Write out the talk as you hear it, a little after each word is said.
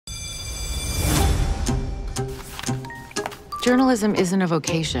Journalism isn't a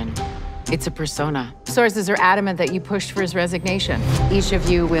vocation. It's a persona. Sources are adamant that you pushed for his resignation. Each of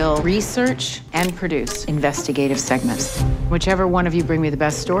you will research and produce investigative segments. Whichever one of you bring me the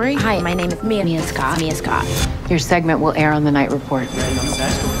best story. Hi, my name is Mia Scott. Your segment will air on the night report.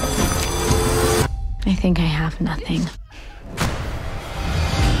 I think I have nothing.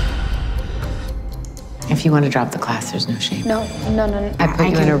 If you want to drop the class, there's no shame. No. I put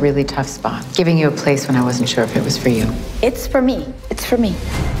you in a really tough spot, giving you a place when I wasn't sure if it was for you. It's for me. It's for me.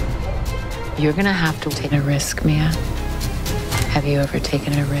 You're gonna have to take a risk, Mia. Have you ever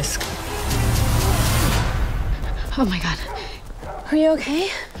taken a risk? Oh my God. Are you okay?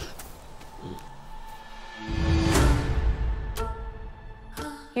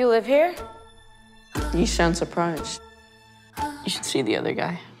 You live here? You sound surprised. You should see the other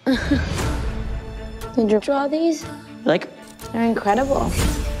guy. Did you draw these? Like, They're incredible.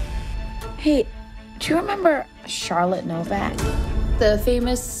 Hey, do you remember Charlotte Novak? The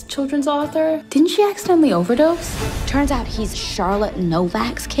famous children's author? Didn't she accidentally overdose? Turns out he's Charlotte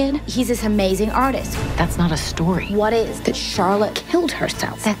Novak's kid. He's this amazing artist. That's not a story. What is that Charlotte killed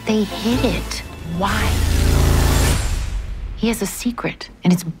herself? That they hid it. Why? He has a secret,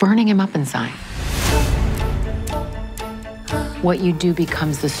 and it's burning him up inside. What you do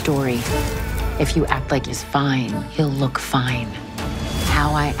becomes the story. If you act like he's fine, he'll look fine.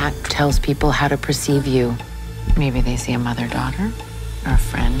 How I act tells people how to perceive you. Maybe they see a mother-daughter or a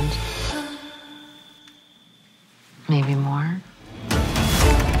friend. Maybe more.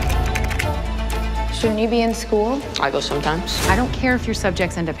 Shouldn't you be in school? I go sometimes. I don't care if your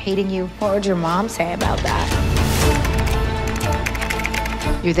subjects end up hating you. What would your mom say about that?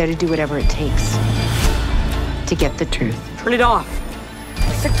 You're there to do whatever it takes to get the truth. Turn it off.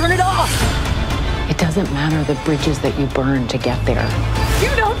 I said turn it off! It doesn't matter the bridges that you burn to get there.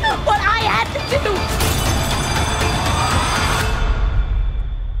 You don't know what I had to do!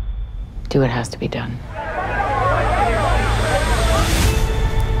 Do what has to be done.